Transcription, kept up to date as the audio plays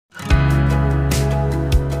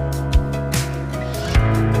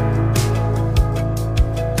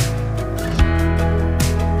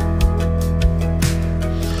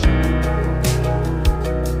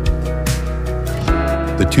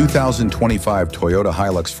2025 Toyota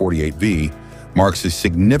Hilux 48V marks a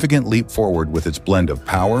significant leap forward with its blend of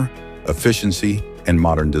power, efficiency, and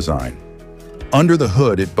modern design. Under the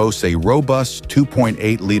hood, it boasts a robust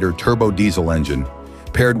 2.8-liter turbo diesel engine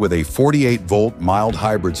paired with a 48-volt mild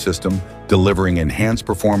hybrid system delivering enhanced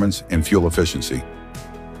performance and fuel efficiency.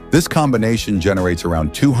 This combination generates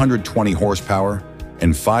around 220 horsepower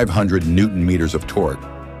and 500 Newton-meters of torque,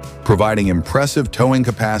 providing impressive towing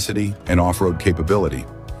capacity and off-road capability.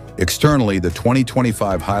 Externally, the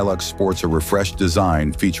 2025 Hilux sports a refreshed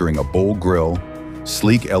design featuring a bold grille,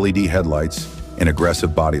 sleek LED headlights, and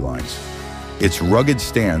aggressive body lines. Its rugged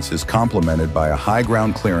stance is complemented by a high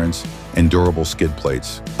ground clearance and durable skid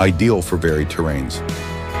plates, ideal for varied terrains.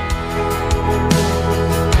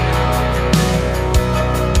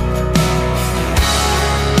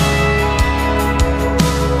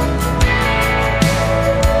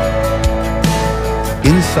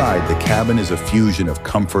 Inside, the cabin is a fusion of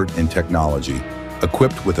comfort and technology,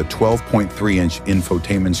 equipped with a 12.3-inch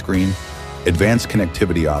infotainment screen, advanced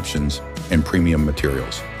connectivity options, and premium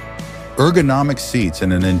materials. Ergonomic seats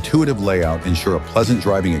and an intuitive layout ensure a pleasant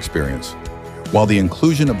driving experience, while the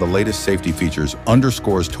inclusion of the latest safety features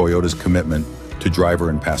underscores Toyota's commitment to driver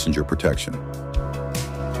and passenger protection.